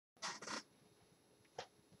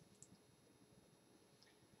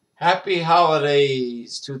Happy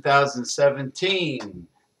Holidays 2017.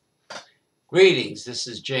 Greetings, this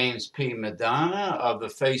is James P. Madonna of the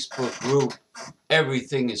Facebook group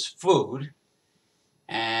Everything is Food.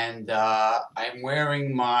 And I'm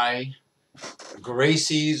wearing my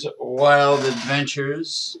Gracie's Wild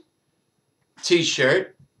Adventures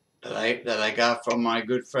t-shirt that I got from my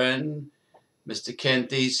good friend, Mr. Ken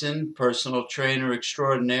Thiessen, personal trainer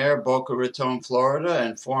extraordinaire, Boca Raton, Florida,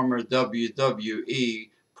 and former WWE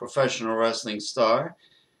professional wrestling star.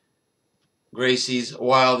 Gracie's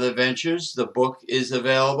Wild Adventures. The book is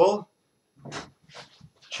available.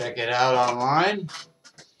 Check it out online.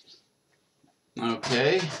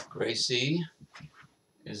 Okay, Gracie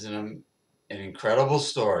is an incredible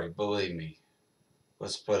story, believe me.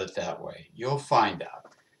 Let's put it that way. You'll find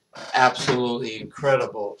out. Absolutely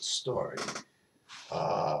incredible story.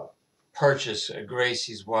 Purchase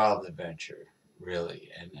Gracie's Wild Adventure, really,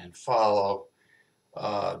 and follow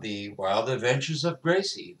the wild adventures of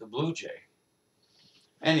Gracie, the Blue Jay.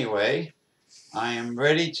 Anyway, I am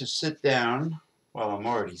ready to sit down. Well, I'm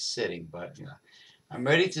already sitting, but I'm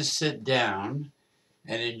ready to sit down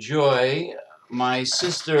and enjoy my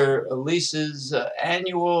sister Elisa's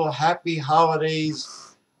annual Happy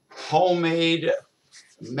Holidays homemade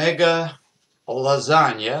mega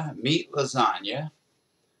lasagna, meat lasagna,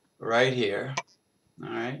 right here.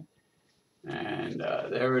 All right, and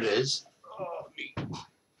there it is. Oh,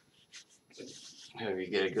 have you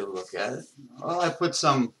get a good look at it? Well, I put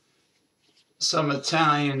some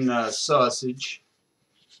Italian sausage.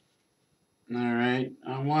 All right,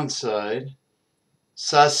 on one side,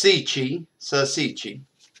 salsicci.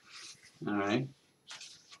 All right,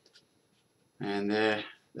 and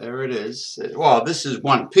there it is. Well, this is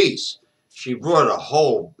one piece. She brought a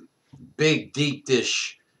whole big deep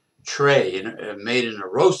dish tray and made in a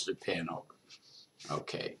roasted pan over.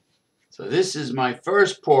 Okay, so this is my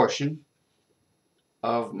first portion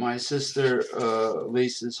of my sister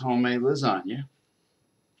Lisa's homemade lasagna,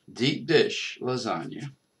 deep dish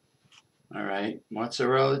lasagna. All right,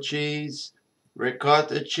 mozzarella cheese,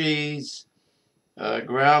 ricotta cheese,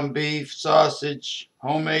 ground beef, sausage,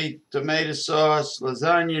 homemade tomato sauce,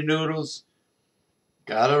 lasagna noodles.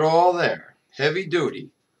 Got it all there. Heavy duty.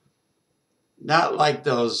 Not like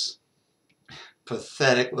those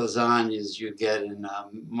pathetic lasagnas you get in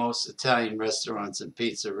most Italian restaurants and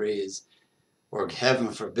pizzerias, or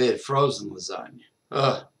heaven forbid, frozen lasagna.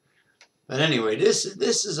 Ugh. But anyway, this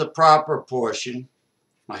is a proper portion,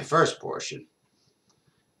 my first portion,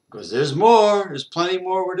 because there's more. There's plenty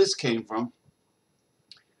more where this came from.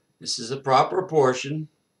 This is a proper portion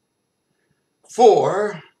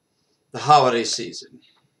for the holiday season.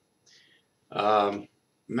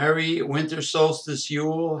 Merry Winter Solstice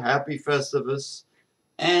Yule, Happy Festivus,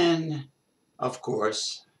 and, of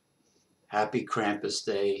course, Happy Krampus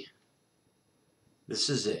Day. This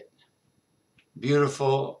is it.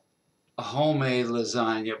 Beautiful homemade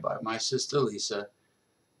lasagna by my sister Lisa.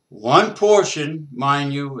 One portion,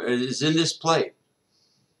 mind you, is in this plate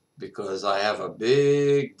because I have a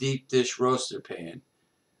big deep dish roaster pan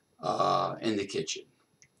in the kitchen.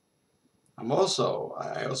 I also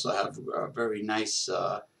have a very nice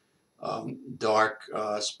dark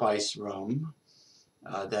spice rum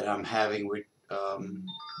that I'm having with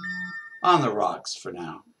on the rocks for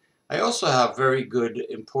now. I also have very good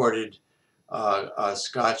imported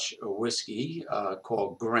Scotch whiskey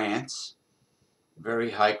called Grant's. Very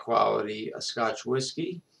high quality Scotch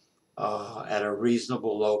whiskey at a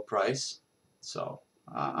reasonable low price. So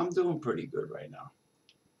I'm doing pretty good right now.